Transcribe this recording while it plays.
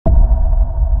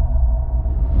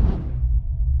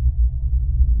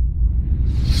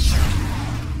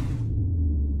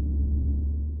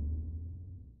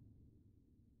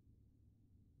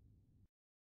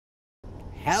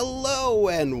Hello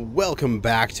and welcome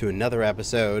back to another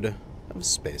episode of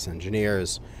Space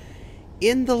Engineers.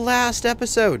 In the last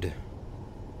episode,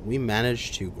 we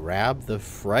managed to grab the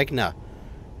Fregna,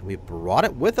 and we brought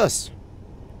it with us,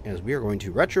 as we are going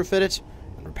to retrofit it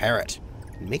and repair it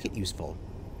and make it useful.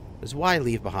 This is why I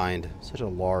leave behind such a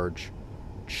large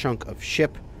chunk of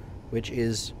ship, which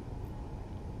is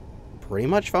pretty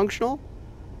much functional.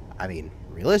 I mean,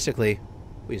 realistically,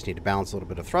 we just need to balance a little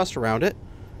bit of thrust around it.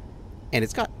 And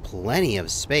it's got plenty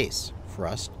of space for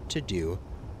us to do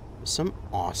some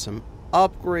awesome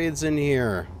upgrades in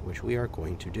here, which we are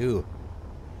going to do.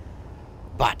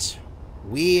 But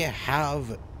we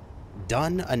have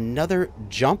done another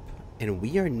jump, and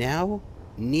we are now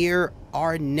near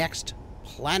our next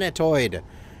planetoid.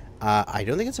 I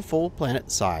don't think it's a full planet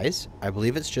size. I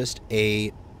believe it's just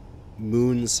a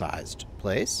moon-sized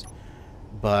place.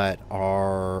 But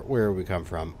where do we come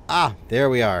from? Ah, there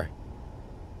we are.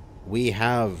 We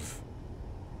have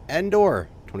Endor,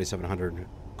 2,700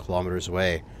 kilometers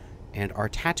away, and our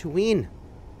Tatooine,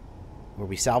 where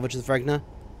we salvage the Fregna,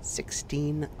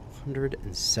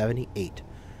 1,678.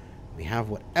 We have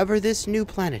whatever this new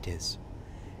planet is,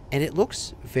 and it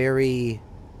looks very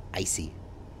icy,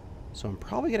 so I'm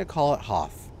probably going to call it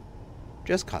Hoth,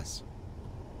 just 'cause.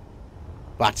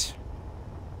 But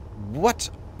what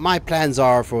my plans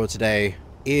are for today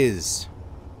is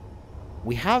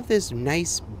we have this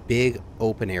nice big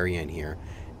open area in here,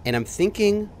 and I'm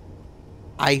thinking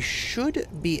I should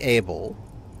be able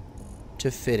to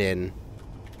fit in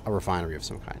a refinery of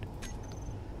some kind.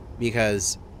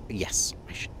 Because, yes,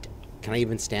 I should. Can I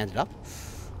even stand it up?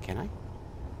 Can I?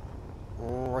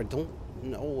 Oh, I don't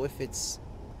know if it's...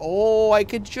 Oh, I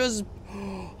can just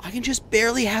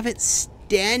barely have it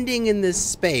standing in this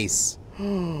space.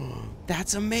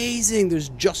 That's amazing. There's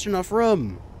just enough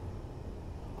room.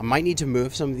 I might need to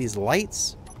move some of these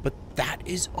lights, but that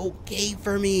is okay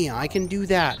for me. I can do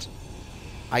that.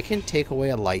 I can take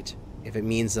away a light if it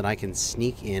means that I can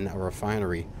sneak in a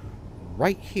refinery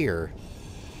right here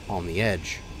on the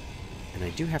edge. And I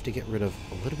do have to get rid of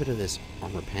a little bit of this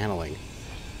armor paneling.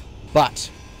 But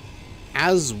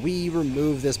as we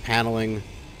remove this paneling,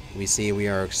 we see we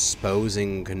are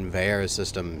exposing conveyor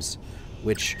systems,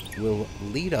 which will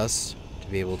lead us to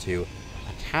be able to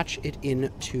attach it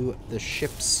into the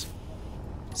ship's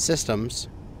systems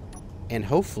and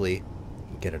hopefully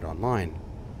get it online.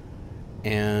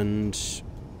 And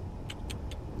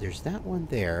there's that one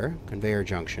there, conveyor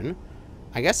junction.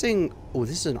 I'm guessing, oh,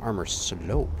 this is an armor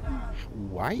slope.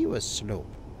 Why are you a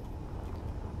slope?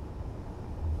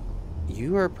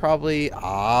 You are probably,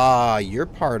 you're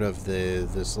part of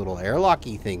this little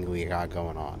airlocky thing we got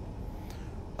going on.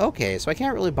 Okay, so I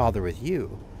can't really bother with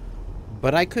you.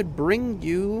 But I could bring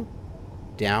you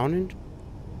down and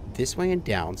this way and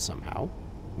down somehow.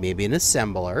 Maybe an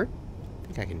assembler. I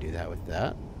think I can do that with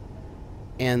that.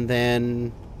 And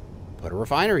then put a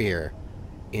refinery here.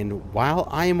 And while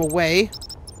I am away,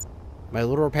 my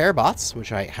little repair bots,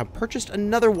 which I have purchased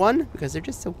another one because they're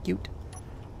just so cute.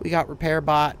 We got repair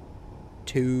bot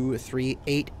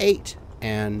 2388.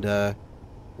 And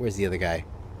where's the other guy?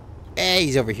 Hey,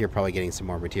 he's over here probably getting some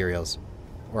more materials.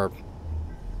 Or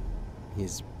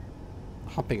he's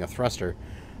humping a thruster.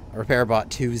 RepairBot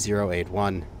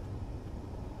 2081.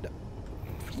 What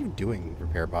are you doing,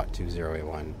 RepairBot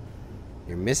 2081?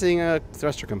 You're missing a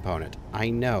thruster component. I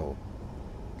know.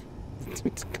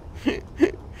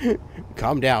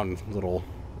 Calm down, little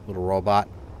robot.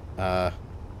 I'll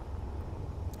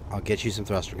get you some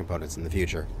thruster components in the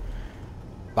future.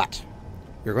 But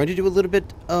we're going to do a little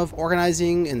bit of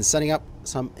organizing and setting up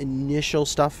some initial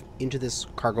stuff into this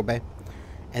cargo bay.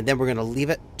 And then we're going to leave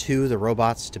it to the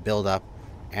robots to build up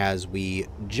as we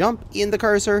jump in the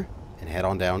cursor and head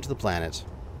on down to the planet.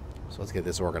 So let's get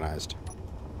this organized.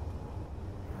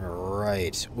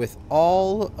 Alright, with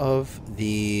all of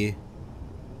the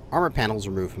armor panels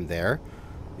removed from there,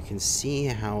 we can see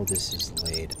how this is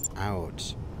laid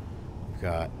out. We've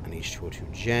got an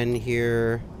H2O2 gen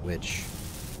here, which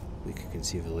we could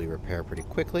conceivably repair pretty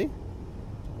quickly.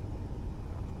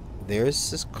 There's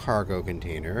this cargo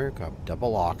container, got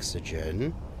double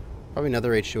oxygen. Probably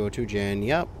another H2O2 gen,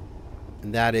 yep.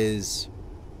 And that is...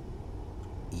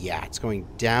 yeah, it's going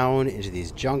down into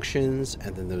these junctions,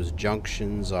 and then those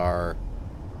junctions are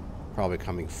probably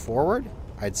coming forward,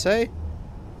 I'd say.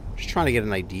 Just trying to get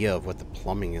an idea of what the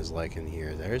plumbing is like in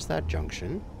here. There's that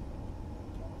junction.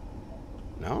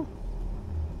 No?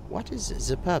 What is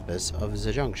the purpose of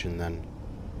the junction, then?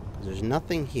 'Cause there's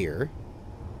nothing here.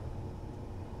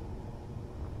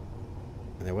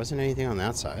 And there wasn't anything on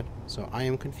that side, so I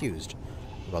am confused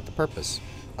about the purpose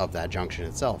of that junction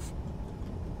itself.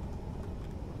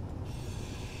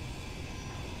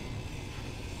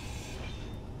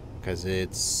 Because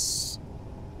it's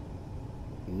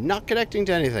not connecting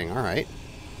to anything. Alright.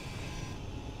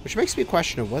 Which makes me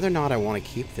question of whether or not I want to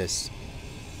keep this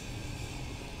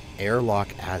airlock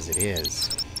as it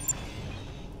is.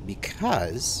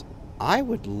 Because I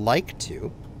would like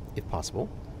to, if possible,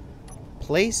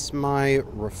 place my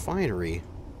refinery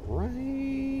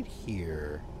right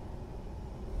here.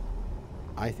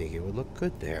 I think it would look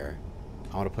good there.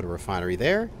 I want to put a refinery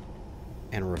there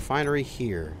and a refinery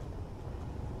here.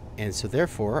 And so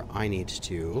therefore, I need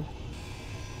to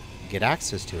get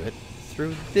access to it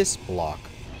through this block.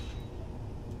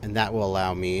 And that will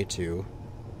allow me to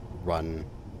run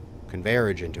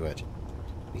conveyors into it.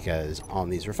 Because on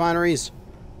these refineries,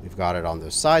 we've got it on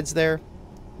those sides there.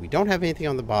 We don't have anything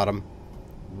on the bottom.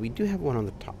 We do have one on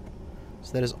the top.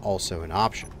 So that is also an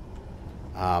option.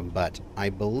 But I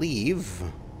believe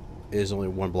it is only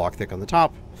one block thick on the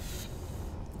top.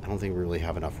 I don't think we really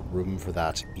have enough room for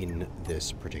that in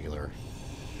this particular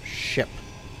ship.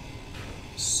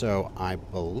 So I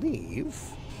believe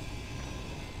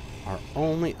our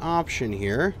only option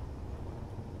here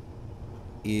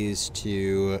is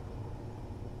to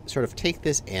sort of take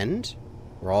this end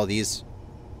where all these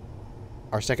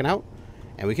are sticking out,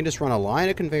 and we can just run a line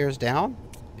of conveyors down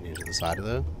and into the side of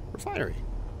the refinery.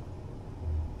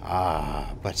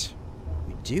 But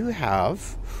we do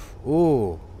have...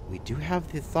 Ooh, we do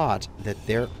have the thought that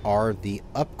there are the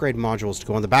upgrade modules to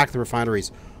go on the back of the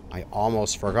refineries. I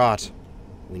almost forgot.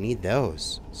 We need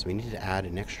those. So we need to add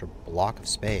an extra block of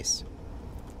space,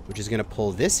 which is going to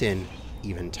pull this in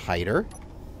even tighter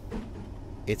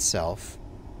itself,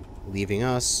 leaving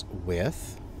us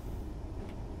with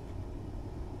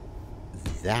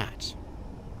that,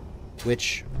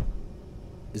 which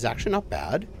is actually not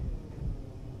bad.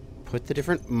 Put the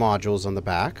different modules on the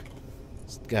back.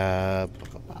 Grab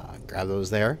those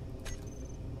there.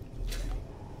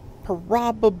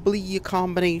 Probably a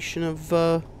combination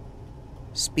of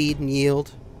speed and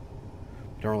yield.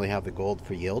 We don't really have the gold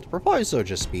for yield. We're probably so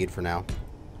just speed for now.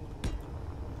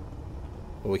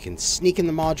 But we can sneak in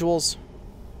the modules.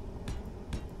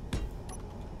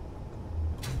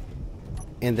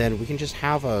 And then we can just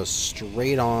have a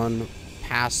straight-on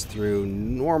pass-through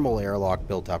normal airlock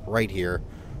built up right here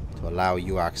to allow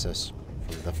you access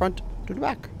from the front to the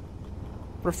back.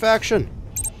 Perfection!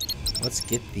 Let's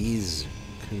get these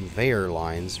conveyor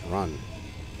lines run.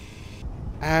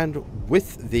 And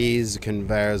with these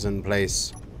conveyors in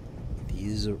place,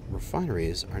 these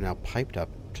refineries are now piped up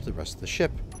to the rest of the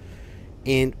ship.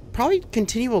 And probably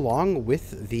continue along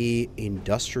with the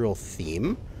industrial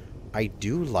theme. I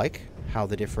do like how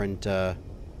the different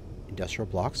industrial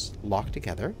blocks lock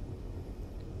together.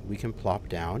 We can plop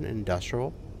down an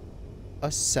industrial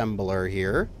assembler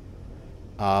here.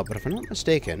 But if I'm not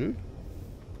mistaken,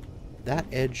 that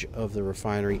edge of the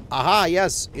refinery... Aha,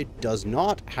 yes! It does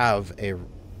not have a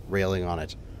railing on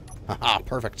it. Haha,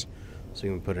 perfect. So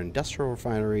you can put an industrial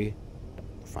refinery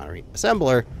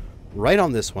assembler right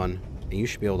on this one, and you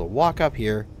should be able to walk up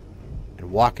here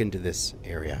and walk into this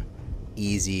area.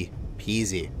 Easy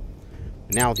peasy.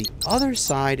 Now, the other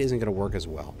side isn't going to work as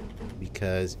well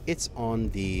because it's on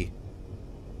the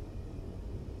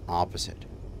opposite.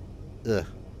 Ugh.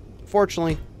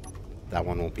 Fortunately, that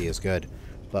one won't be as good.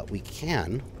 But we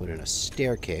can put in a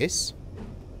staircase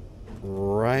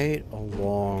right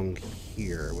along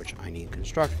here, which I need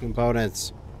construction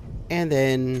components. And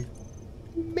then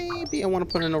maybe I want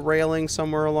to put in a railing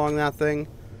somewhere along that thing.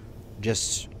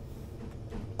 Just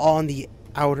on the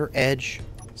outer edge,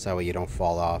 so that way you don't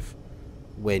fall off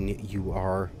when you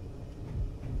are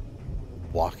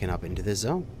walking up into the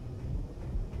zone.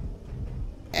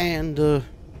 And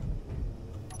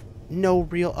no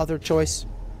real other choice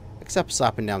except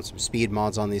slapping down some speed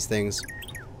mods on these things.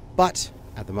 But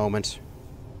at the moment,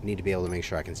 I need to be able to make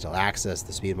sure I can still access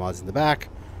the speed mods in the back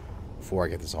before I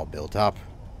get this all built up.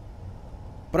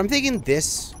 But I'm thinking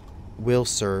this will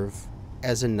serve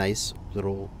as a nice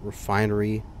little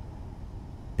refinery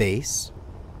base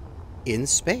in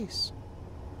space.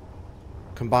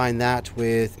 Combine that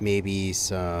with maybe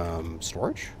some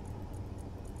storage.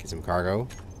 Get some cargo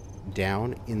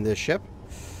down in the ship.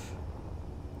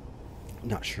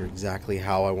 Not sure exactly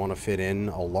how I want to fit in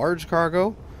a large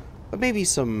cargo, but maybe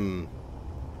some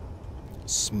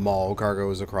small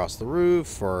cargoes across the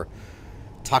roof or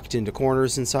tucked into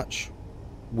corners and such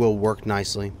will work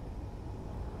nicely.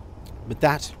 But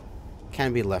that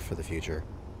can be left for the future.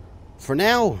 For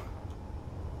now,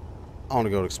 I want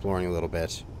to go exploring a little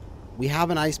bit. We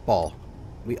have an ice ball.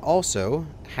 We also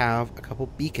have a couple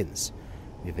beacons.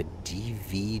 We have a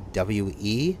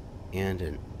DVWE and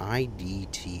an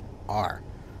IDTR,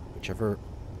 whichever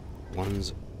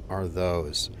ones are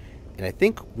those. And I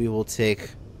think we will take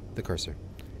the cursor,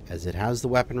 as it has the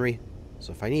weaponry,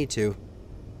 so if I need to,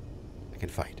 I can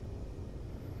fight.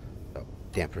 So,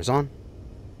 damper's on.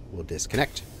 We'll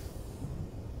disconnect.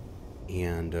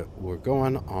 And we're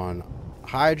going on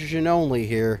hydrogen only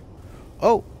here.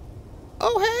 Oh!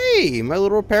 Oh, hey! My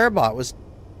little repair bot was...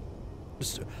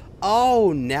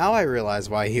 Oh, now I realize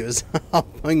why he was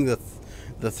helping the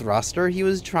thruster. He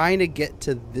was trying to get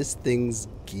to this thing's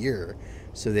gear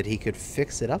so that he could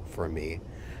fix it up for me.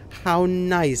 How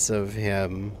nice of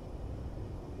him.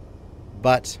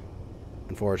 But,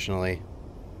 unfortunately,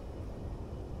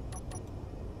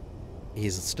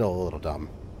 he's still a little dumb.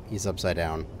 He's upside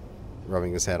down,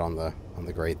 rubbing his head on the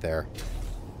grate there.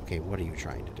 Okay, what are you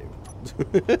trying to do?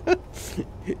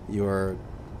 You're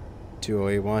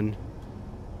 2081.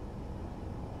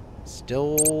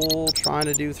 Still trying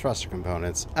to do thruster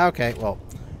components. Okay, well,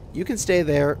 you can stay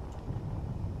there.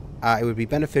 It would be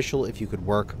beneficial if you could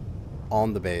work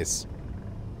on the base.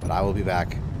 But I will be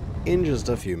back in just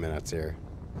a few minutes here.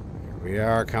 Here we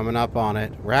are coming up on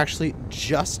it. We're actually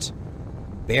just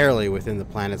barely within the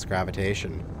planet's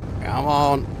gravitation. Come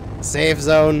on. Safe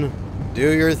zone.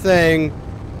 Do your thing.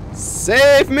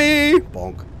 Save me!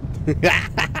 Bonk.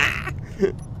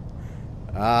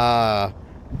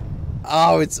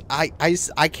 Oh, it's...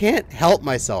 I can't help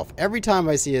myself. Every time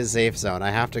I see a safe zone,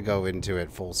 I have to go into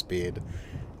it full speed.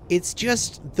 It's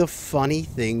just the funny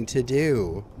thing to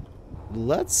do.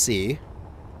 Let's see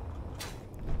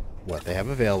what they have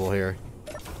available here.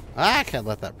 I can't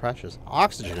let that precious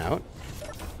oxygen out.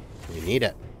 We need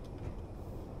it.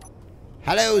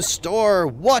 Hello, store.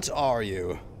 What are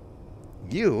you?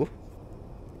 You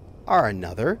are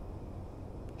another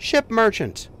ship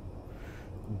merchant.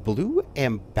 Blue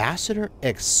Ambassador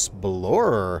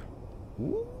Explorer.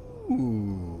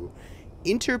 Ooh.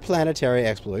 Interplanetary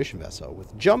exploration vessel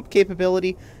with jump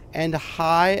capability and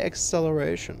high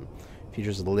acceleration.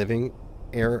 Features a living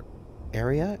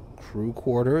area, crew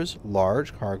quarters,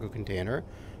 large cargo container,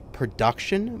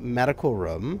 production medical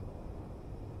room,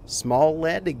 small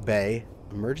landing bay,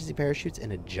 emergency parachutes,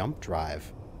 and a jump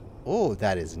drive. Oh,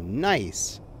 that is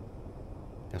nice.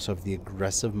 We also have the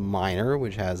aggressive miner,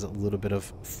 which has a little bit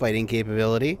of fighting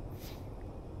capability.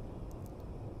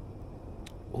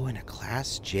 Oh, and a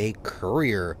Class J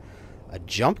courier. A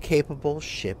jump-capable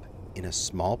ship in a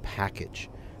small package.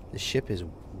 The ship is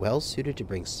well-suited to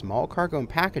bring small cargo and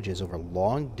packages over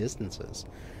long distances.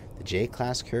 The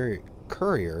J-Class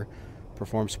courier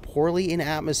performs poorly in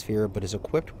atmosphere, but is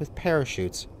equipped with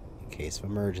parachutes in case of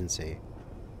emergency.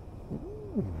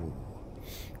 Ooh.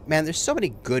 Man, there's so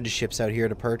many good ships out here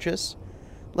to purchase.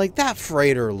 Like, that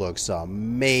freighter looks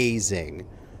amazing.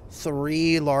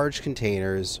 3 large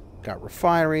containers. Got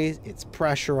refineries, it's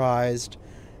pressurized,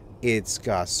 it's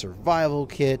got survival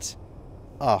kit.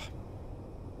 Oh,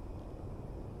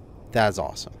 that's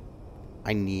awesome.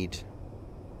 I need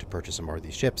to purchase some more of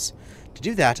these ships. To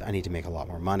do that, I need to make a lot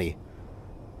more money.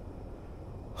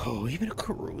 Oh, even a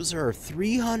cruiser,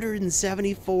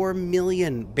 $374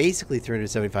 million, basically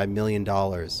 $375 million.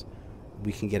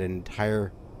 We can get an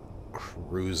entire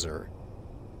cruiser.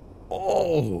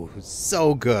 Oh,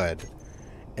 so good.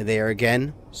 And they are,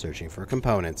 again, searching for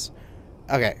components.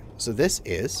 Okay, so this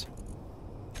is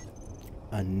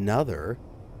another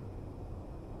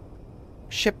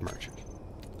ship merchant.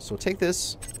 So we'll take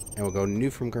this, and we'll go new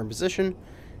from current position.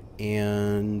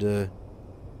 And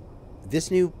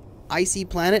this new icy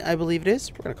planet, I believe it is,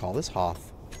 we're going to call this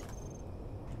Hoth.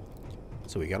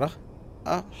 So we got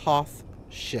a Hoth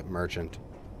ship merchant.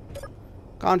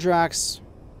 Contracts,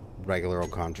 regular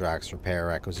old contracts,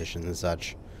 repair, acquisition, and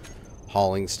such.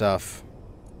 Hauling stuff.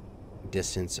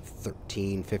 Distance of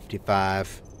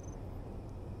 1355.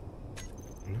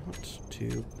 Not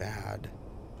too bad.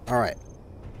 Alright.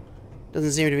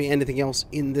 Doesn't seem to be anything else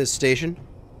in this station.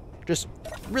 Just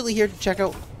really here to check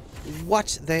out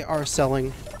what they are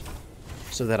selling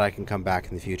so that I can come back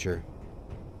in the future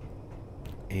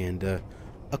and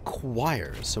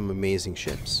acquire some amazing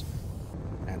ships.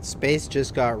 And space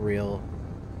just got real.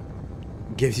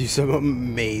 Gives you some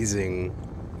amazing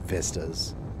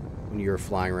vistas when you're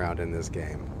flying around in this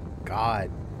game.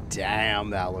 God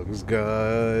damn, that looks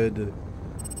good. You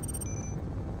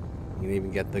can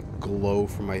even get the glow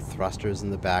from my thrusters in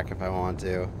the back if I want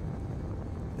to.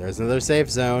 There's another safe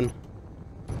zone.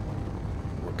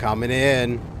 We're coming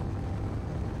in.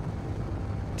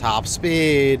 Top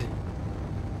speed.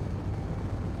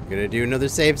 Gonna do another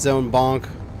safe zone bonk.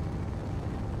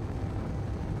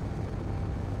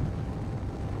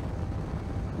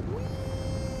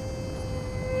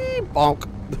 Bonk.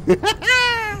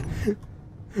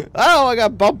 Oh, I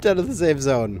got bumped out of the safe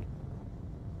zone.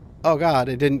 Oh god,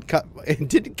 it didn't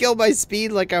kill my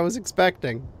speed like I was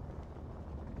expecting.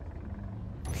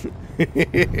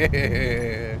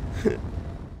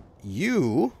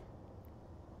 You...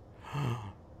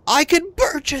 I can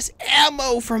purchase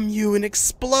ammo from you and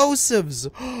explosives!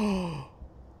 You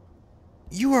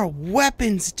are a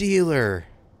weapons dealer!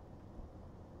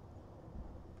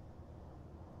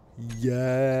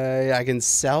 Yay! I can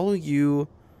sell you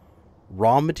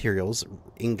raw materials,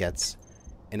 ingots,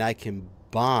 and I can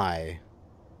buy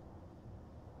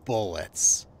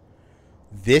bullets.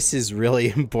 This is really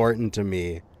important to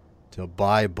me, to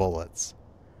buy bullets.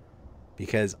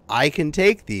 Because I can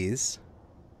take these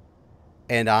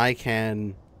and I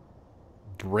can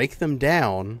break them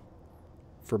down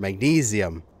for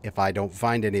magnesium if I don't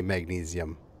find any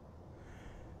magnesium.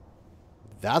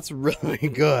 That's really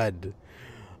good.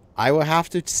 I will have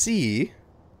to see.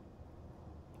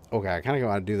 Okay, I kind of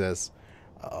want to do this.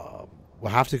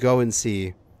 We'll have to go and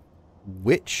see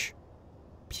which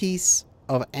piece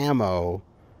of ammo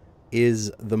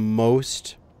is the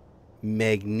most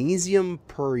magnesium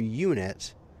per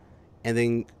unit, and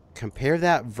then compare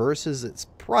that versus its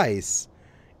price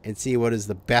and see what is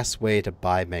the best way to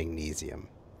buy magnesium.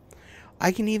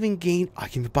 I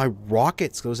can buy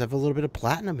rockets. Those have a little bit of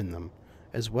platinum in them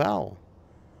as well.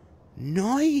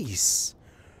 Nice.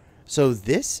 So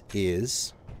this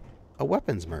is a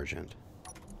weapons merchant.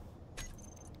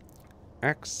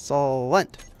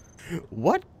 Excellent.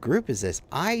 What group is this?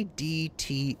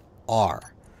 IDTR.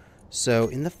 So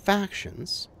in the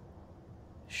factions,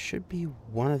 should be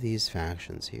one of these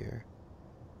factions here.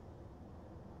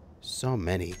 So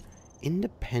many.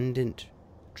 Independent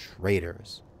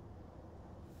traders.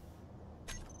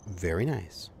 Very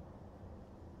nice.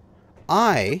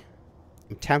 I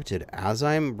am tempted, as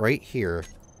I'm right here,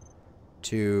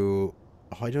 to...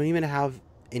 Oh, I don't even have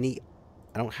any...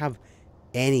 I don't have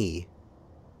any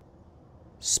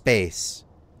space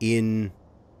in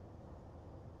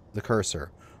the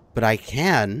cursor. But I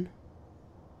can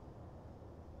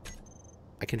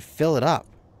fill it up.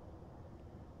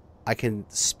 I can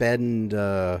spend,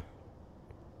 I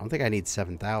don't think I need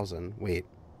 7,000. Wait.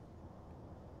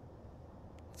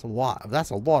 That's a lot. That's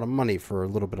a lot of money for a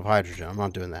little bit of hydrogen. I'm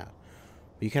not doing that.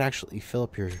 But you can actually fill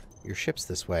up your ships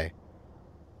this way.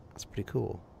 That's pretty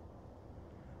cool.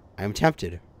 I am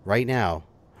tempted right now.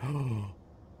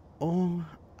 Oh,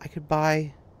 I could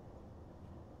buy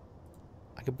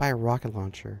a rocket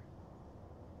launcher.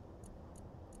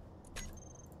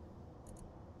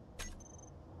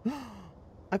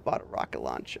 I bought a rocket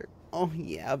launcher. Oh,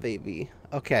 yeah, baby.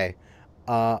 Okay.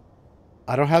 I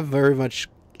don't have very much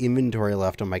inventory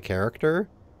left on my character.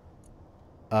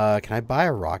 Can I buy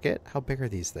a rocket? How big are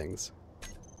these things?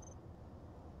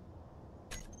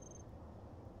 Can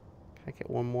I get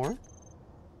one more?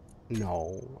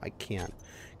 No, I can't.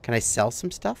 Can I sell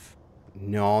some stuff?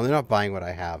 No, they're not buying what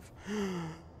I have.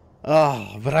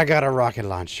 Oh, but I got a rocket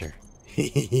launcher.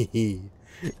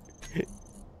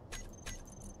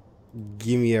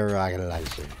 Give me a rocket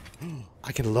launcher.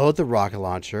 I can load the rocket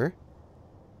launcher.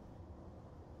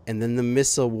 And then the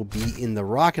missile will be in the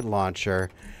rocket launcher.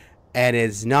 And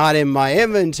it's not in my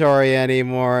inventory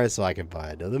anymore. So I can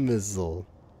buy another missile.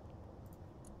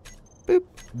 Boop.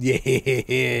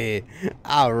 Yeah.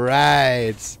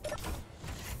 Alright.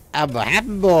 I'm a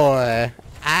happy boy.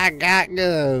 I got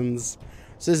guns.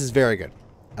 So this is very good.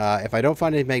 If I don't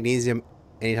find any magnesium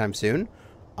anytime soon,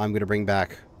 I'm going to bring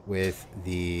back with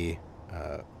the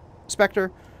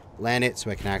Spectre, land it so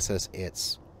I can access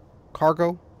its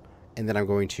cargo, and then I'm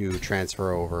going to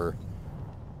transfer over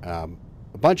a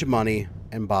bunch of money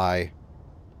and buy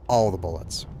all the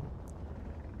bullets.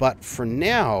 But for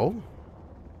now,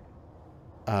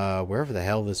 wherever the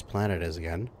hell this planet is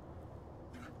again,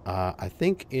 I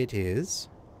think it is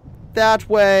that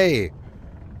way.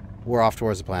 We're off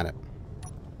towards the planet.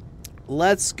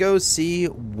 Let's go see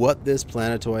what this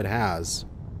planetoid has.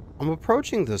 I'm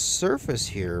approaching the surface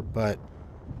here, but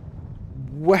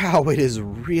wow, it is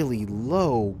really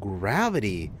low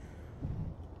gravity.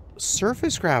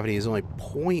 Surface gravity is only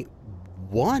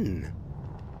 0.1.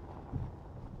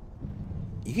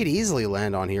 You could easily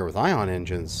land on here with ion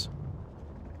engines.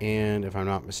 And if I'm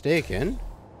not mistaken,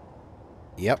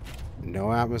 yep,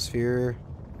 no atmosphere.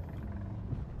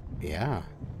 Yeah,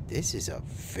 this is a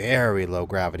very low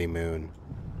gravity moon.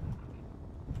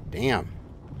 Damn.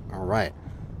 Alright.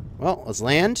 Well, let's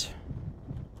land.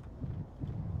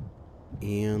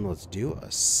 And let's do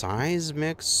a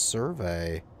seismic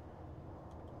survey.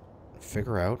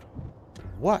 Figure out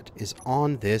what is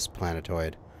on this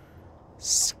planetoid.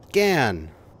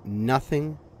 Scan.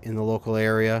 Nothing in the local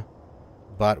area.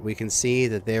 But we can see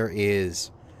that there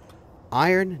is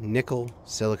iron, nickel,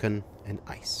 silicon, and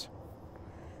ice.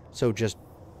 So just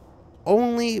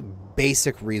only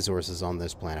basic resources on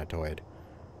this planetoid.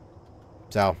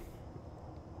 So,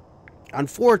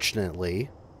 unfortunately,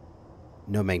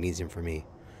 no magnesium for me.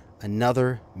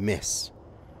 Another miss.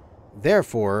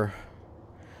 Therefore,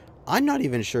 I'm not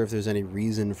even sure if there's any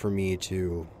reason for me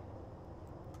to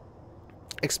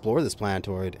explore this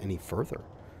planetoid any further.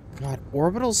 God,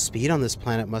 orbital speed on this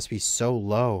planet must be so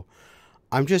low.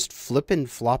 I'm just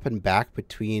flopping back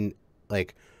between,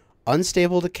 like,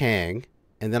 unstable decaying,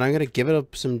 and then I'm going to give it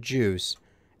up some juice,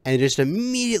 and it just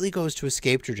immediately goes to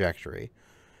escape trajectory.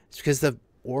 It's because the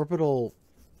orbital,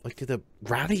 like, the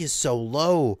gravity is so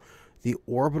low. The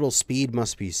orbital speed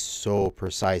must be so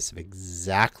precise, of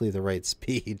exactly the right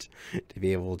speed to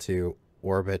be able to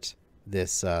orbit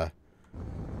this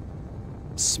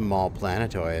small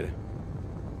planetoid.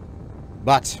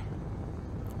 But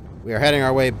we are heading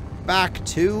our way back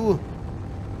to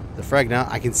the Fregna.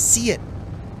 I can see it.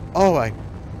 Oh, I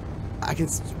can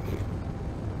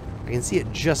see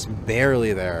it just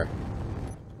barely there.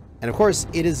 And of course,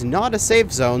 it is not a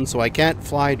safe zone, so I can't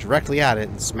fly directly at it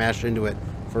and smash into it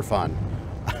for fun.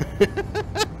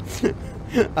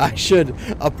 I should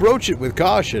approach it with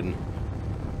caution.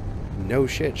 No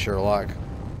shit, Sherlock.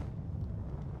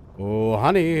 Oh,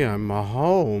 honey, I'm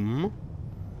home.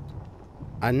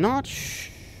 I'm not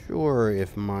sure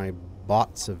if my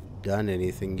bots have done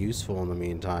anything useful in the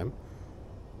meantime.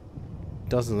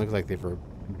 Doesn't look like they've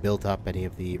built up any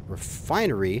of the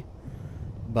refinery,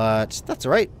 but that's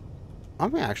all right. I'm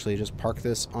gonna actually just park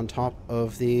this on top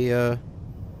of the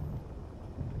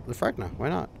Fregna. Why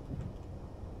not?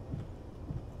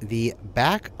 The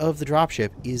back of the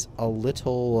dropship is a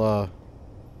little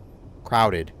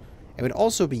crowded. It would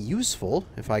also be useful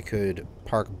if I could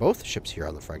park both ships here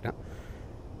on the Fregna,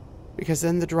 because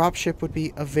then the dropship would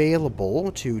be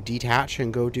available to detach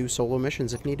and go do solo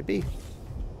missions if need to be.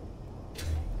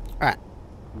 Alright.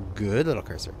 Good little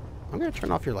cursor. I'm going to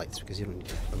turn off your lights because you don't need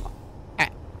them on.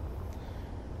 Alright.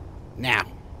 Now,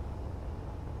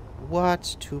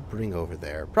 what to bring over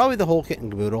there? Probably the whole kit and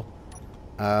caboodle.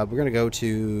 We're going to go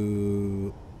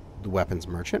to the weapons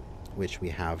merchant, which we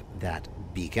have that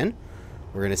beacon.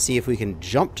 We're going to see if we can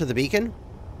jump to the beacon,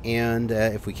 and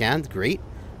if we can, great.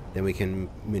 Then we can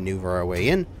maneuver our way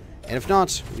in, and if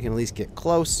not, we can at least get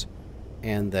close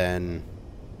and then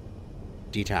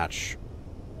detach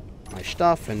my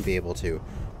stuff and be able to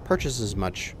purchase as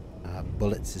much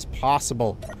bullets as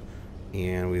possible.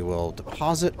 And we will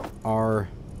deposit our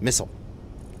missile,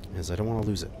 as I don't want to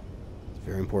lose it. It's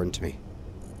very important to me.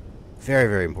 Very,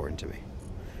 very important to me.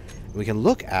 We can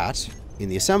look at, in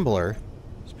the assembler,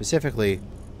 specifically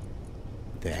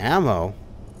the ammo,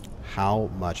 how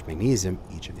much magnesium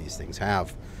each of these things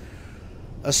have.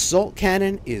 Assault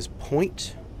cannon is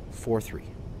 0.43.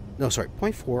 No, sorry,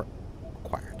 0.4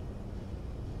 required.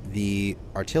 The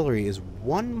artillery is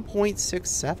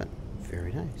 1.67.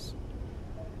 Very nice.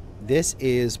 This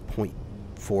is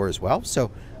 0.4 as well.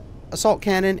 So assault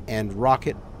cannon and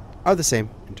rocket are the same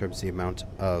in terms of the amount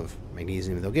of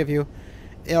magnesium they'll give you.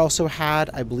 It also had,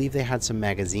 I believe they had some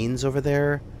magazines over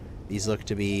there. These look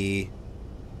to be...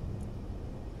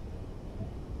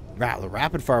 The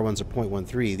rapid fire ones are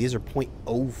 0.13. These are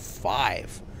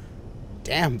 0.05.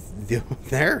 Damn,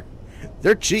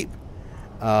 they're cheap.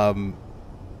 But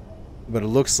it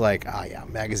looks like, yeah,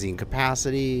 magazine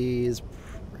capacity is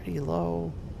pretty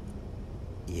low.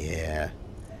 Yeah.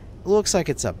 It looks like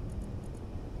it's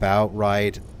about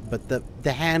right, but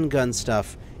the handgun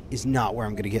stuff is not where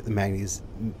I'm going to get the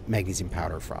magnesium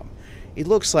powder from. It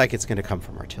looks like it's going to come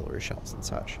from artillery shells and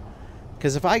such.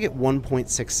 Because if I get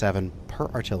 1.67 per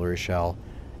artillery shell,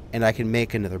 and I can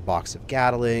make another box of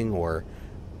Gatling, or...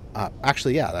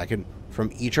 actually, yeah, I can... From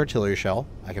each artillery shell,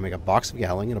 I can make a box of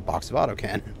Gatling and a box of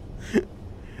autocannon.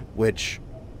 Which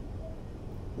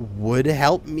would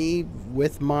help me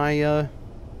with my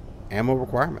ammo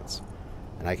requirements.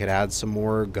 And I could add some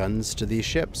more guns to these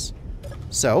ships.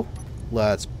 So,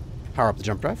 let's power up the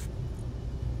jump drive.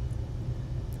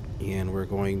 And we're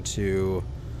going to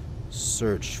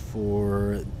search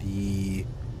for the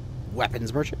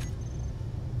weapons merchant.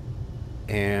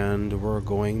 And we're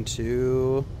going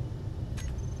to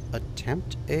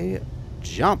attempt a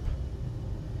jump.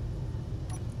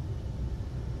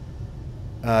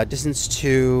 Distance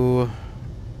to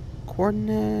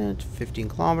coordinate 15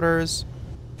 kilometers.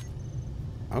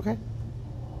 Okay.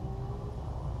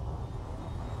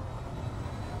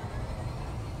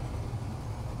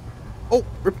 Oh,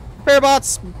 repair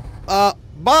bots.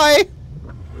 Bye.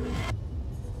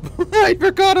 I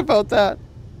forgot about that.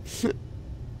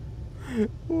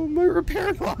 Oh, my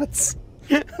repair bots.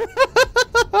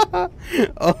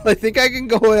 Oh, I think I can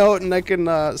go out and I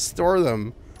can store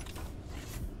them.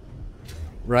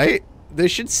 Right? They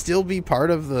should still be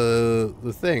part of the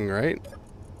thing, right?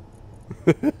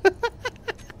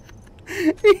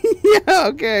 Yeah,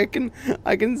 okay,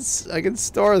 I can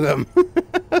store them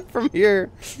from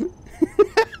here.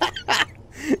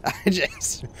 I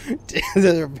just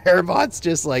the repair bot's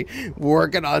just like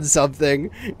working on something,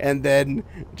 and then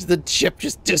the chip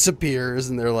just disappears,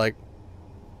 and they're like,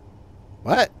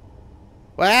 "What?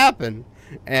 What happened?"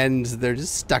 And they're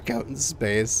just stuck out in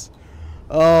space.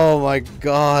 Oh my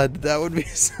god, that would be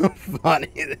so funny.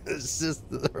 It's just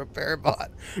the repair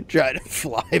bot trying to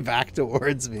fly back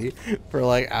towards me for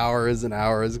like hours and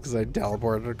hours because I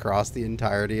teleported across the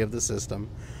entirety of the system.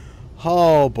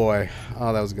 Oh boy.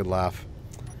 Oh, that was a good laugh.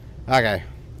 Okay.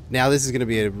 Now this is going to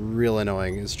be real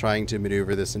annoying, is trying to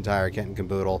maneuver this entire kit and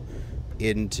caboodle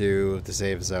into the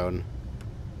safe zone.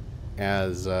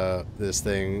 As this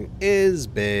thing is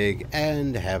big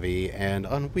and heavy and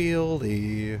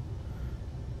unwieldy.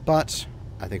 But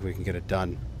I think we can get it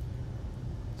done.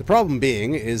 The problem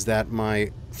being is that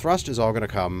my thrust is all going to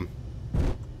come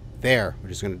there,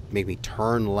 which is going to make me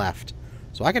turn left.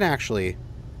 So I can actually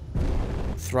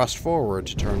thrust forward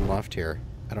to turn left here.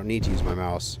 I don't need to use my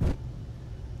mouse.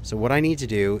 So what I need to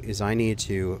do is I need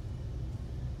to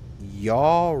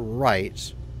yaw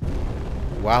right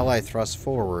while I thrust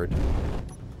forward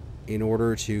in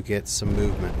order to get some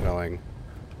movement going.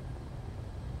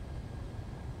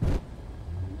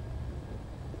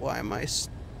 Why am I...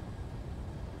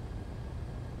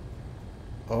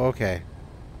 Okay.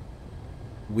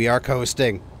 We are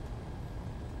coasting.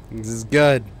 This is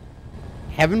good.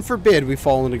 Heaven forbid we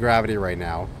fall into gravity right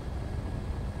now.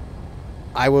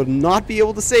 I will not be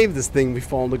able to save this thing if we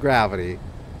fall into gravity.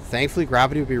 Thankfully,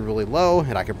 gravity would be really low,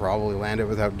 and I could probably land it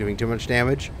without doing too much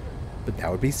damage. But that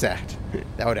would be sad.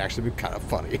 That would actually be kind of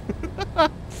funny.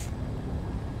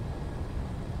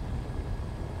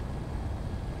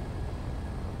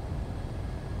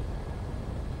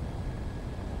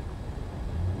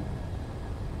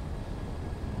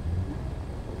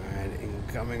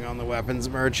 Incoming on the weapons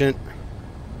merchant.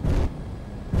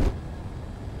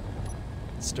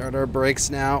 Start our brakes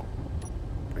now.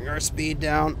 Bring our speed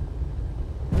down.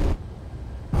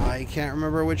 I can't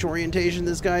remember which orientation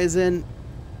this guy is in.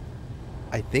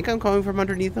 I think I'm coming from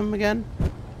underneath him again,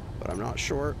 but I'm not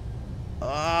sure.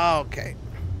 Okay.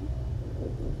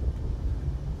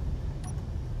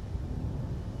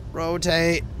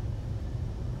 Rotate.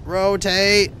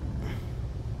 Rotate.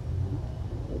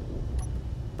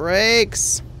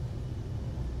 Brakes.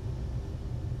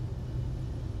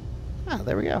 Ah,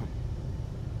 there we go.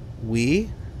 We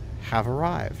have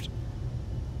arrived.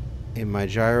 And my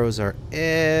gyros are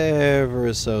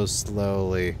ever so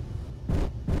slowly.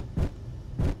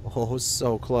 Oh,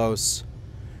 so close.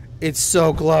 It's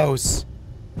so close.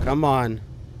 Come on.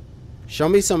 Show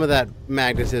me some of that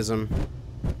magnetism.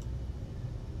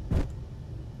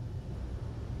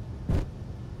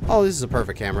 Oh, this is a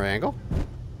perfect camera angle.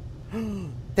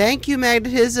 Thank you,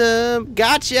 magnetism.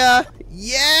 Gotcha.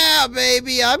 Yeah,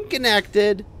 baby, I'm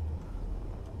connected.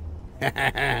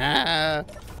 God,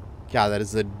 that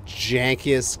is the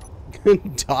jankiest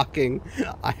docking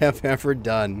I have ever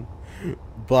done.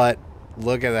 But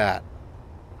look at that.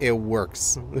 It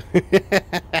works.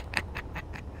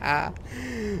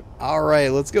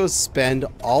 Alright, let's go spend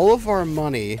all of our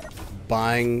money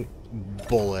buying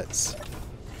bullets.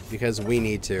 Because we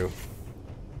need to.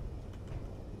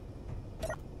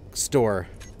 Store.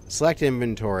 Select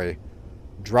inventory.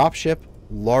 Dropship.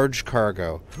 Large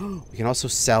cargo. We can also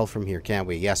sell from here, can't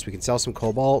we? Yes, we can sell some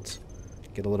cobalt.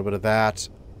 Get a little bit of that.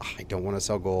 I don't want to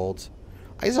sell gold.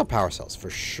 I can sell power cells for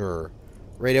sure.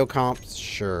 Radio comps,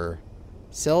 sure.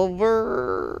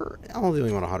 Silver, I only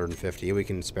want 150. We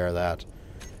can spare that.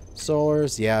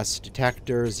 Solars, yes.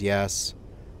 Detectors, yes.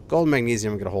 Gold and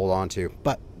magnesium I'm going to hold on to.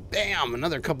 But, bam,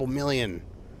 another couple million.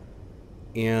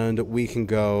 And we can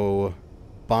go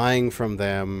buying from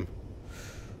them.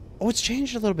 Oh, it's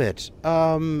changed a little bit.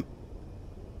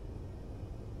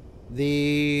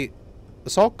 The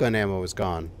assault gun ammo is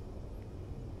gone.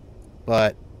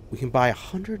 But we can buy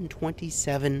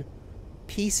 127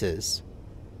 pieces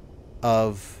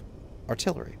of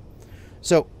artillery.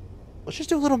 So, let's just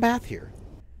do a little math here.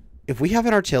 If we have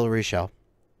an artillery shell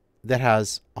that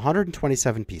has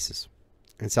 127 pieces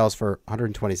and sells for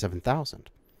 127,000,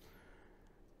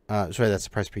 sorry, that's the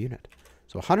price per unit.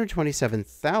 So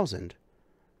 127,000,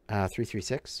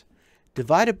 336,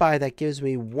 divided by, that gives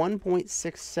me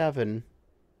 1.67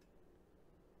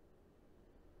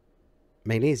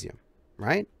 magnesium,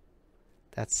 right?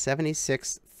 That's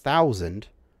 76,000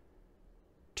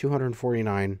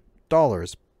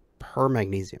 $249 per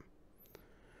magnesium.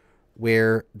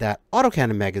 Where that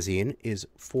autocannon magazine is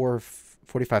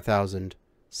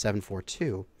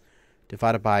 45,742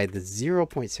 divided by the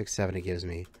 0.67 it gives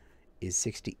me is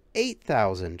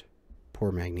 68,000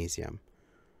 per magnesium.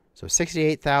 So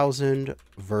 68,000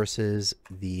 versus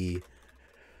the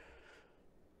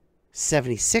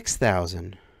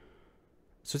 76,000.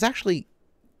 So it's actually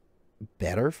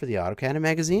better for the autocannon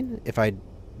magazine if I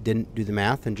didn't do the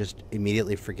math and just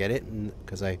immediately forget it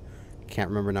because I can't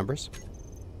remember numbers.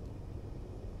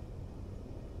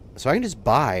 So I can just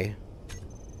buy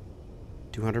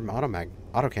 200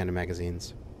 autocannon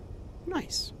magazines.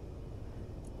 Nice.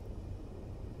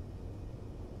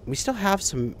 We still have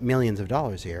some millions of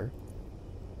dollars here.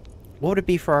 What would it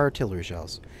be for our artillery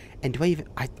shells? And do I even...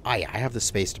 I have the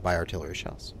space to buy artillery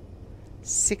shells.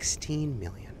 16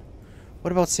 million.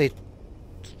 What about, say,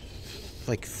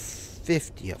 like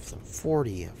 50 of them,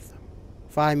 40 of them?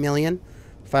 5 million?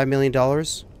 $5 million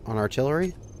on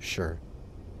artillery? Sure.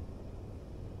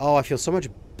 Oh, I feel so much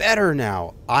better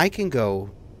now. I can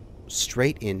go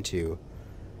straight into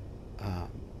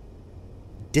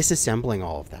disassembling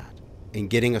all of that and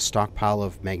getting a stockpile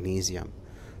of magnesium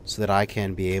so that I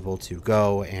can be able to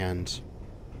go and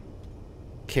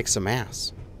kick some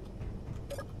ass.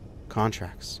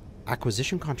 Contracts.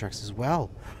 Acquisition contracts as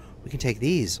well. We can take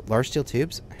these. Large steel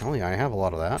tubes. Hell yeah, I have a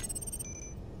lot of that.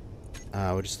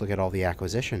 We'll just look at all the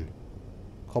acquisition.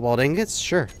 Cobalt ingots?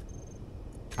 Sure.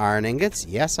 Iron ingots?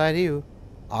 Yes, I do.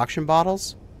 Auction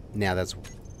bottles? Nah, that's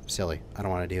silly. I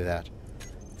don't want to do that.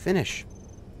 Finish.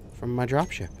 From my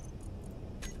dropship.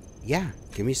 Yeah,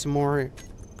 give me some more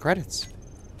credits.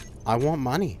 I want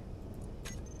money.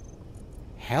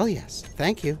 Hell yes.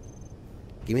 Thank you.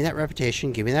 Give me that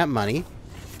reputation. Give me that money.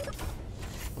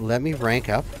 Let me rank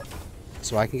up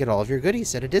so I can get all of your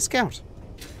goodies at a discount.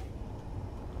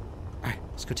 Alright,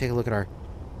 let's go take a look at our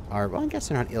well, I guess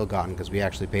they're not ill-gotten because we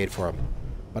actually paid for them.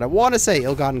 But I want to say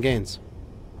ill-gotten gains.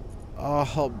 Oh,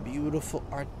 how beautiful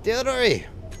artillery.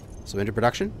 So into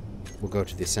production. We'll go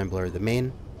to the assembler, the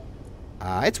main.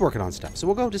 It's working on stuff. So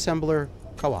we'll go to assembler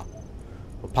co-op.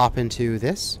 We'll pop into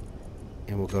this.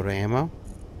 And we'll go to ammo.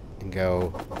 And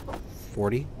go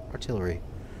 40 artillery.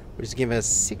 Which is giving us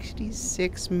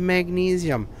 66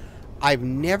 magnesium. I've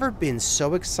never been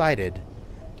so excited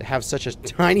to have such a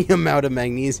tiny amount of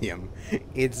magnesium.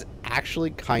 It's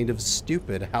actually kind of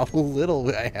stupid how little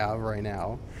I have right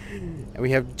now. And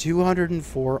we have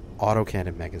 204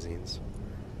 autocannon magazines.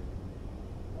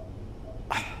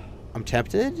 I'm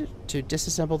tempted to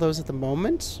disassemble those at the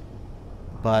moment,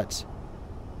 but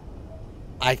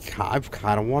I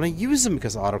kind of want to use them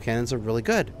because autocannons are really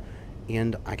good.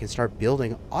 And I can start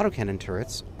building autocannon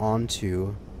turrets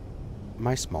onto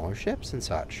my smaller ships and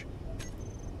such.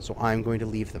 So I'm going to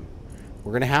leave them.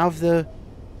 We're going to have the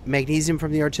magnesium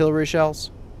from the artillery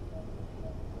shells.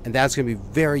 And that's going to be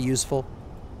very useful.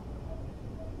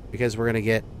 Because we're going to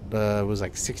get, it was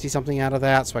like 60 something out of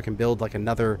that. So I can build like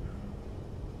another,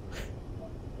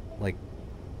 like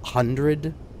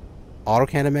 100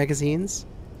 autocannon magazines.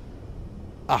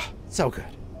 Ah, so good.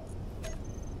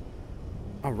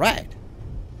 Alright.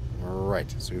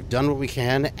 Alright, so we've done what we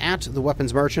can at the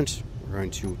weapons merchant. We're going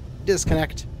to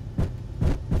disconnect,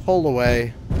 pull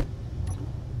away,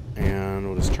 and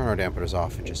we'll just turn our dampeners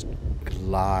off and just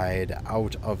glide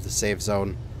out of the safe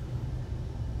zone.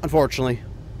 Unfortunately,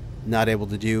 not able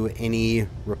to do any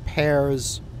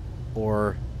repairs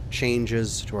or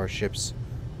changes to our ships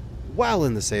while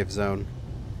in the safe zone.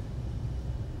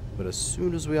 But as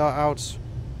soon as we are out,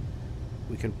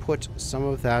 we can put some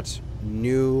of that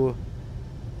new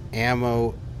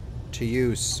ammo to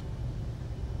use.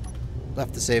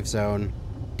 Left the safe zone,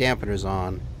 dampeners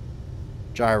on,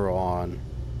 gyro on,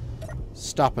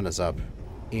 stopping us up,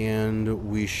 and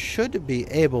we should be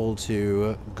able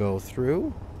to go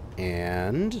through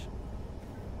and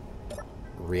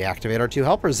reactivate our two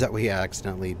helpers that we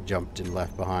accidentally jumped and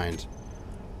left behind.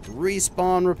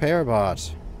 Respawn repair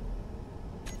bot.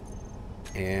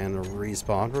 And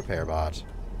respawn repair bot.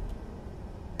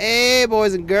 Hey,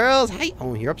 boys and girls. Hi.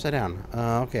 Oh, you're upside down.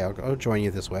 Okay, I'll join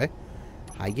you this way.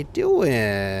 How you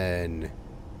doing?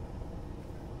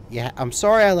 Yeah, I'm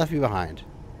sorry I left you behind.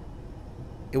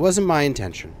 It wasn't my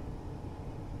intention.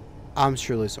 I'm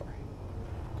truly sorry.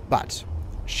 But,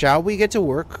 shall we get to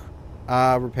work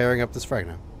repairing up this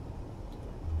Fregna?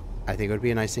 I think it would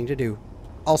be a nice thing to do.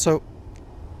 Also,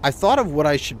 I thought of what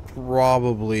I should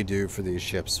probably do for these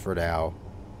ships for now.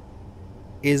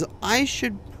 Is I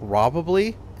should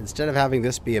probably, instead of having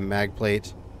this be a mag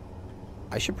plate,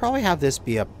 I should probably have this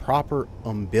be a proper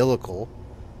umbilical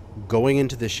going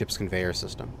into the ship's conveyor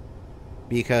system.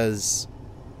 Because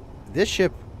this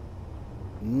ship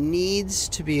needs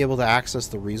to be able to access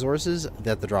the resources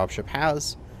that the dropship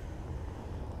has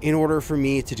in order for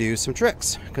me to do some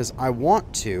tricks. Because I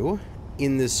want to,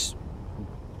 in this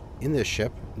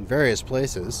ship, in various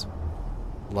places,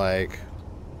 like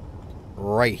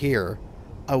right here,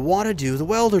 I want to do the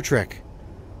welder trick.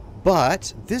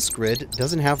 But this grid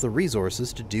doesn't have the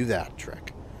resources to do that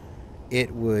trick.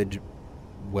 It would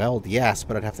weld, yes,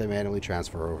 but I'd have to manually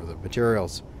transfer over the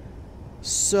materials.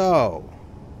 So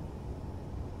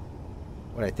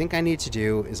what I think I need to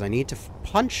do is I need to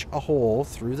punch a hole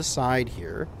through the side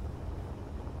here.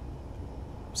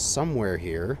 Somewhere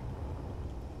here.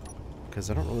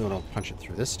 Because I don't really want to punch it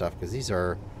through this stuff, because these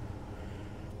are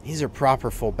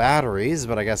proper full batteries,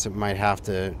 but I guess it might have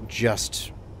to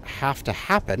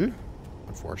happen,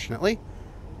 unfortunately.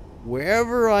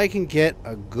 Wherever I can get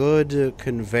a good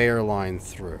conveyor line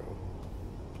through.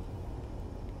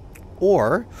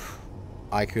 Or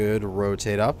I could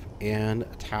rotate up and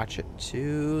attach it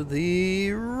to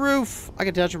the roof. I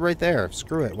could attach it right there.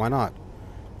 Screw it. Why not?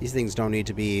 These things don't need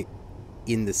to be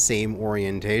in the same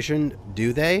orientation,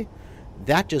 do they?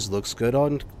 That just looks good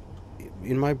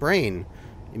in my brain.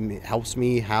 It helps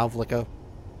me have like a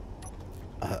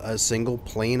single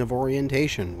plane of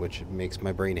orientation, which makes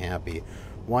my brain happy.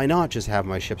 Why not just have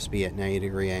my ships be at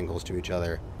 90-degree angles to each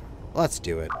other? Let's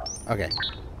do it. Okay.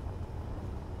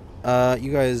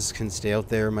 You guys can stay out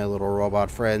there, my little robot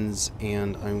friends,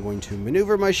 and I'm going to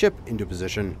maneuver my ship into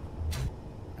position.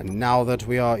 And now that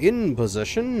we are in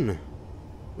position,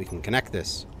 we can connect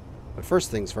this. But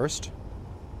first things first,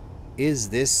 is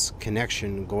this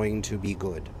connection going to be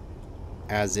good?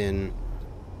 As in,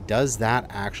 does that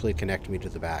actually connect me to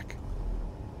the back?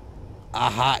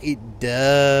 Aha, it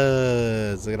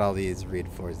does! Look at all these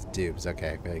reinforced tubes.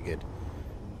 Okay, very good.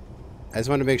 I just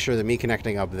wanted to make sure that me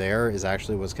connecting up there is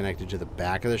actually what's connected to the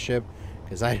back of the ship,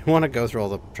 because I didn't want to go through all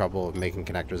the trouble of making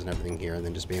connectors and everything here and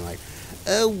then just being like,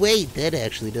 oh wait, that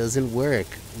actually doesn't work.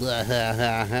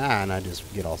 And I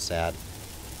just get all sad.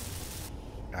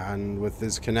 And with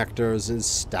this connectors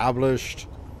established,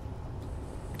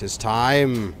 it is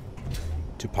time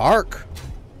to park.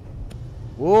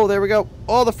 Whoa, there we go.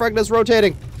 Oh, the Fregna's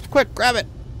rotating. Quick, grab it.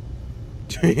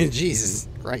 Jesus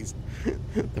Christ.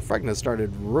 The Fregna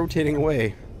started rotating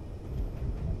away.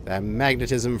 That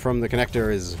magnetism from the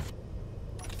connector is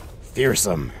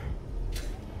fearsome.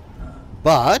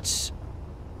 But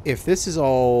if this is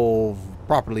all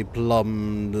properly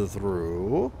plumbed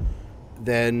through,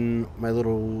 then my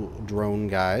little drone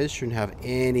guys shouldn't have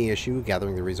any issue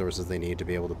gathering the resources they need to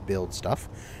be able to build stuff,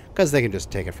 because they can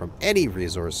just take it from any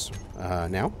resource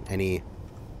now, any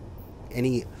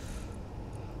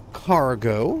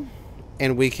cargo,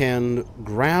 and we can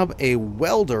grab a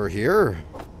welder here.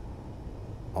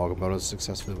 All components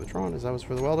successfully withdrawn. Is that was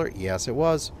for the welder? Yes, it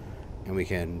was. And we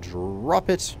can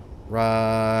drop it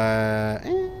right.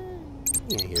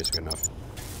 Yeah, here's good enough.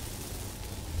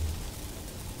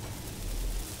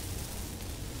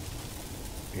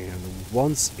 And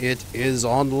once it is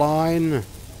online,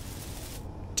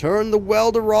 turn the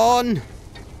welder on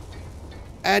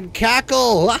and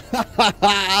cackle.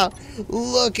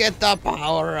 Look at the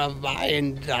power of my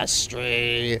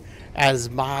industry as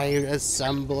my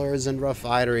assemblers and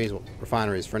refineries, well,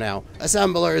 refineries for now,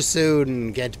 assemblers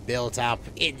soon get built up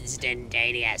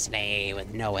instantaneously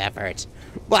with no effort.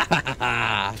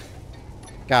 God,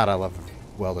 I love the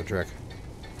welder trick.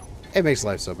 It makes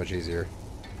life so much easier.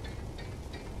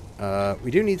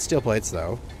 We do need steel plates,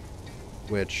 though,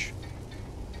 which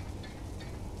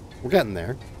we're getting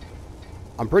there.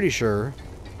 I'm pretty sure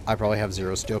I probably have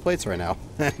 0 steel plates right now.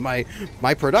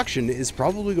 my production is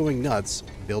probably going nuts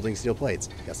building steel plates.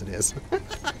 Yes, it is.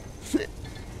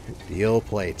 Steel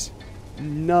plate.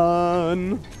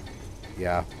 None.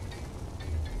 Yeah.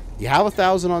 You have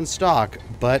 1,000 on stock,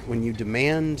 but when you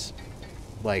demand,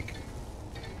 like,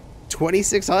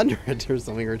 2,600 or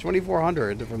something, or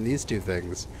 2,400 from these two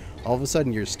things, all of a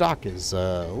sudden your stock is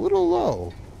a little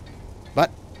low.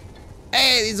 But,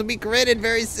 hey, these will be gridded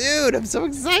very soon. I'm so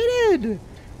excited.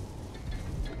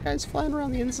 That guy's flying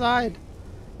around the inside.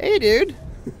 Hey, dude.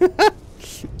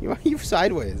 you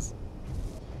sideways.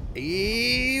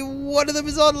 One of them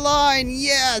is online.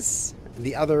 Yes.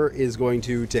 The other is going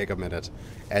to take a minute,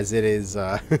 as it is,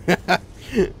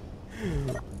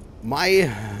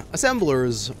 my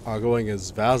assemblers are going as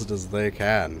fast as they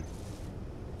can.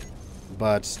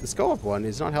 But this co-op one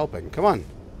is not helping. Come on.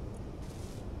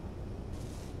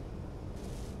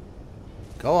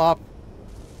 Co-op.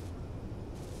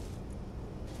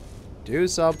 Do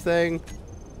something.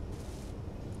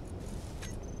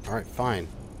 Alright, fine.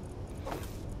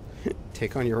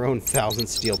 Take on your own 1,000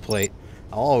 steel plate.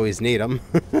 I'll always need them.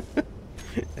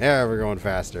 There, we're going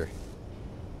faster.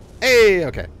 Hey,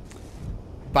 okay.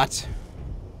 But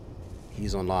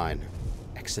he's online.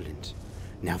 Excellent.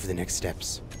 Now for the next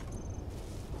steps.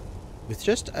 With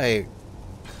just a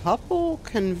couple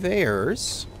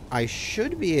conveyors, I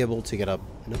should be able to get up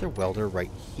another welder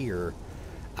right here.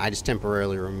 I just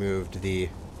temporarily removed the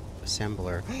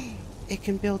assembler. It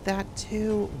can build that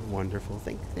too. Wonderful.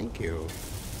 Thank you.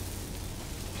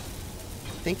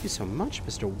 Thank you so much,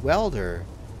 Mr. Welder.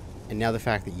 And now the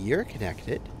fact that you're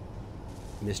connected,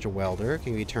 Mr. Welder,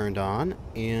 can be turned on.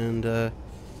 And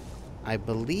I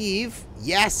believe...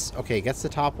 Yes! Okay, gets the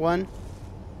top one.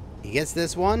 He gets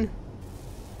this one.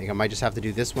 I think I might just have to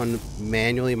do this one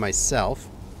manually myself.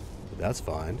 But that's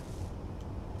fine.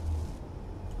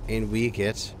 And we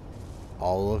get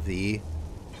all of the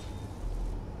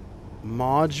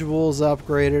modules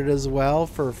upgraded as well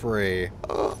for free.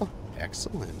 Oh,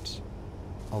 excellent.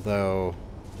 Although,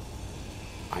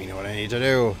 I know what I need to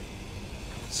do.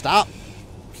 Stop!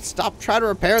 Stop trying to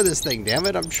repair this thing, damn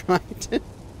it. I'm trying to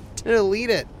delete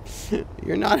it.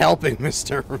 You're not helping,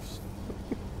 mister.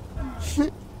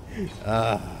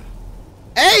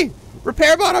 Hey!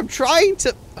 Repair bot, I'm trying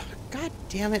to... God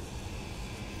damn it.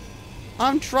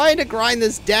 I'm trying to grind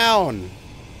this down.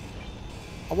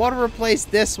 I want to replace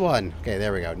this one. Okay,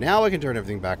 there we go. Now I can turn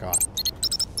everything back on.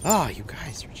 Ah, you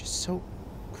guys are just so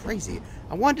crazy.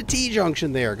 I want a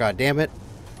T-junction there, god damn it.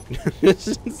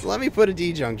 Just let me put a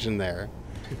T-junction there.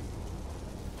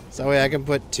 So that way I can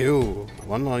put two.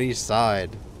 One on each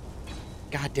side.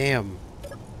 God damn.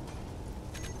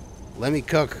 Let me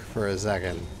cook for a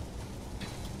second.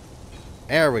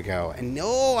 There we go. And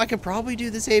no, I could probably do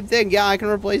the same thing. Yeah, I can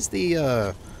replace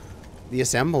the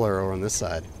assembler over on this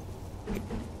side.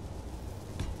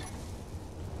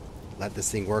 Let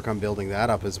this thing work on building that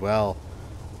up as well.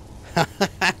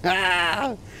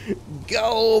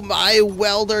 Go, my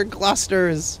welder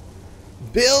clusters!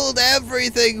 Build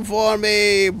everything for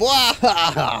me! Blah!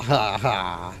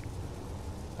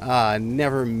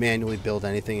 Never manually build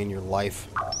anything in your life.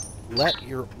 Let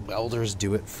your welders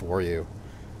do it for you.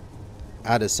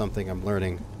 That is something I'm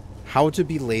learning. How to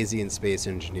be lazy in Space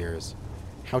Engineers.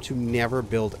 How to never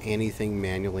build anything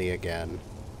manually again.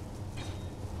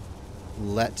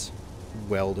 Let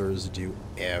welders do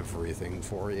everything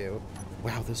for you.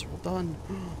 Wow, this is all done.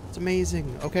 It's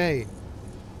amazing. Okay.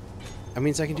 That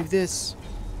means I can do this.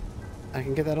 I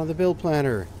can get that on the build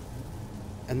planner.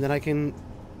 And then I can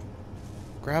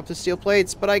grab the steel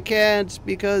plates, but I can't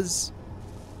because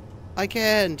I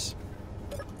can't.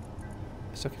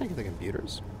 So can I get the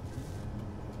computers?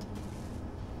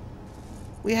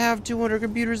 We have 200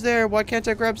 computers there. Why can't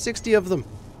I grab 60 of them?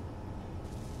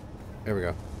 There we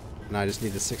go. Now I just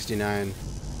need the 69.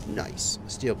 Nice.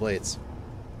 Steel plates.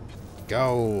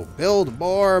 Go. Build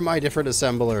more, my different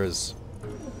assemblers.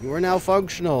 You are now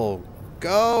functional.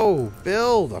 Go.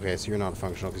 Build. Okay, so you're not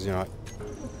functional because you're not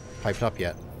piped up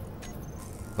yet.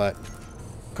 But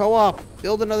co-op.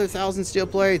 Build another 1,000 steel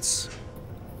plates.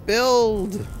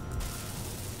 Build.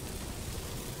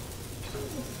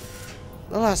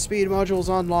 The last speed module's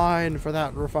online for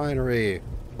that refinery.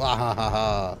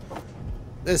 Wahahaha.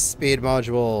 This speed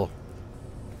module.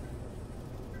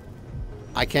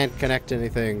 I can't connect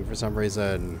anything for some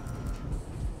reason.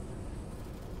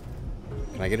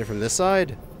 Can I get it from this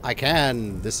side? I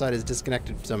can. This side is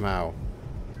disconnected somehow.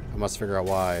 I must figure out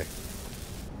why.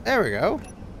 There we go.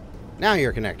 Now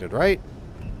you're connected, right?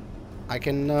 I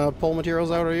can pull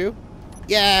materials out of you?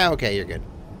 Yeah, okay, you're good.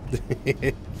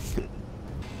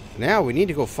 Now we need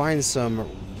to go find some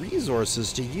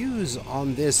resources to use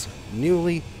on this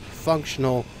newly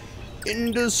functional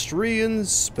industry in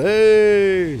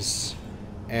space.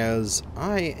 As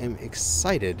I am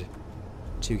excited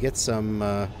to get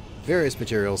some various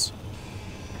materials,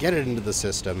 get it into the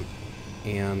system,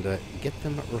 and get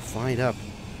them refined up.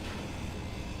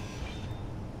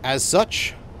 As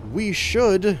such, we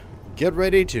should get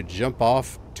ready to jump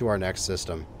off to our next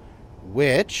system,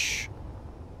 which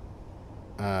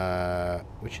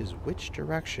is which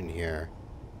direction here?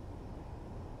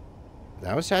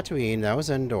 That was Tatooine, that was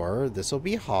Endor, this will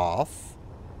be Hoth.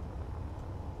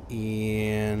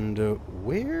 And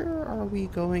where are we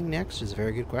going next is a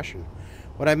very good question.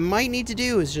 What I might need to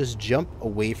do is just jump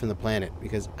away from the planet,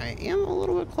 because I am a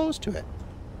little bit close to it.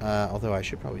 Although I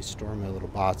should probably store my little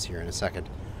bots here in a second.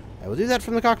 I will do that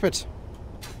from the cockpit.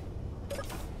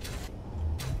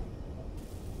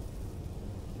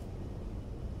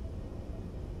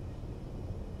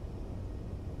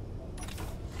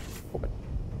 Open.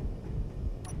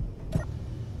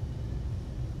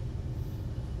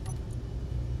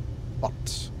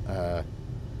 Bot.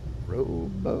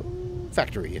 Robo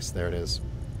factory. Yes, there it is.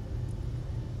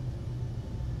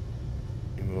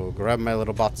 And we'll grab my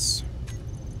little bots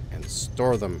and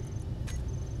store them.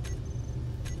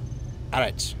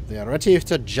 Alright, they are ready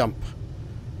to jump.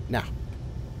 Now,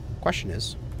 question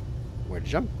is, where to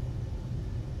jump?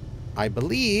 I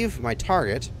believe my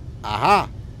target, aha,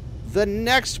 the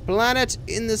next planet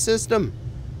in the system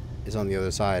is on the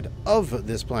other side of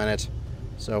this planet.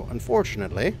 So,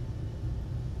 unfortunately,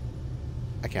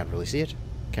 I can't really see it.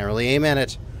 Can't really aim at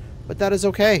it. But that is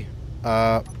okay.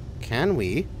 Can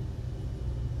we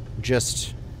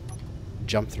just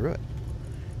jump through it?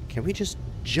 Can we just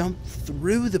jump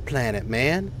through the planet,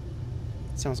 man?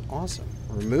 Sounds awesome.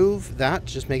 Remove that,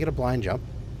 just make it a blind jump.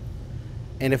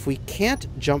 And if we can't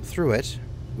jump through it,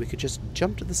 we could just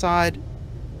jump to the side,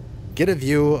 get a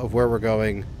view of where we're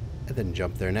going, and then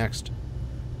jump there next.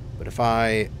 But if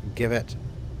I give it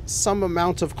some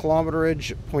amount of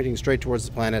kilometerage pointing straight towards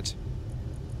the planet,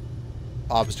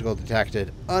 obstacle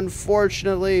detected.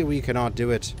 Unfortunately, we cannot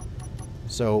do it.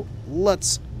 So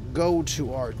let's go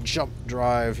to our jump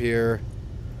drive here.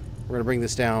 We're going to bring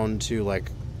this down to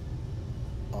like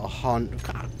 200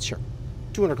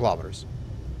 kilometers.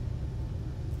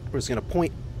 We're just going to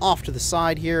point off to the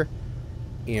side here,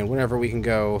 and whenever we can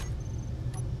go,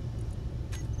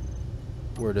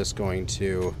 we're just going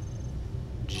to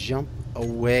jump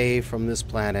away from this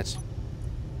planet.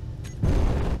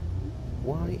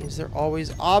 Why is there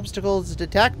always obstacles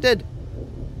detected?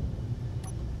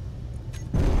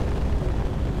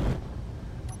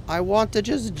 I want to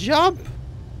just jump.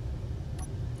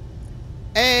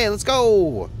 Hey, let's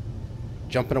go!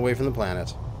 Jumping away from the planet.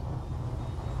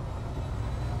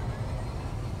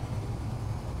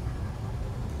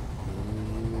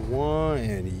 One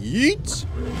and yeet!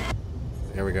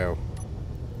 There we go.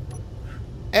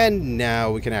 And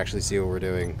now we can actually see what we're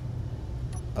doing.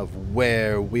 Of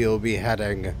where we'll be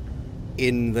heading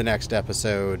in the next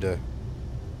episode.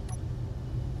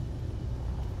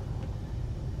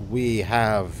 We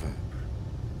have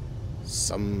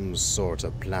some sort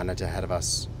of planet ahead of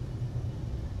us.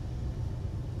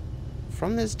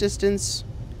 From this distance,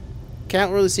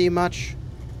 can't really see much.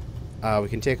 We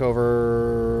can take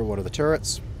over one of the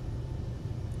turrets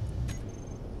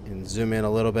and zoom in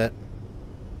a little bit.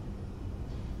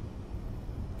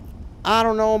 I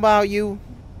don't know about you,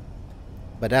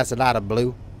 but that's a lot of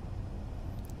blue.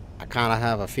 I kind of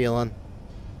have a feeling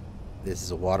this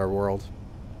is a water world.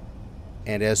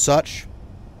 And as such,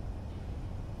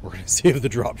 we're going to see if the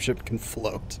dropship can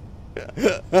float.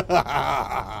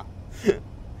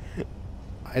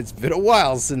 It's been a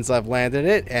while since I've landed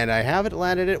it, and I haven't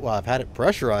landed it while I've had it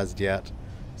pressurized yet.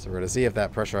 So we're going to see if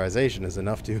that pressurization is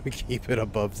enough to keep it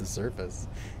above the surface.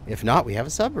 If not, we have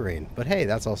a submarine. But hey,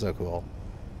 that's also cool.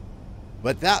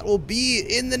 But that will be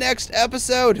in the next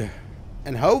episode.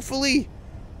 And hopefully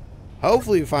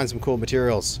we find some cool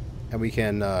materials. And we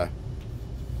can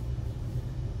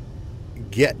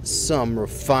get some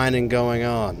refining going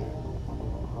on.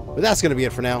 But that's going to be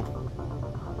it for now.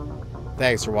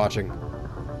 Thanks for watching.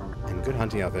 And good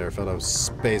hunting out there, fellow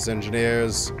space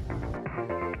engineers.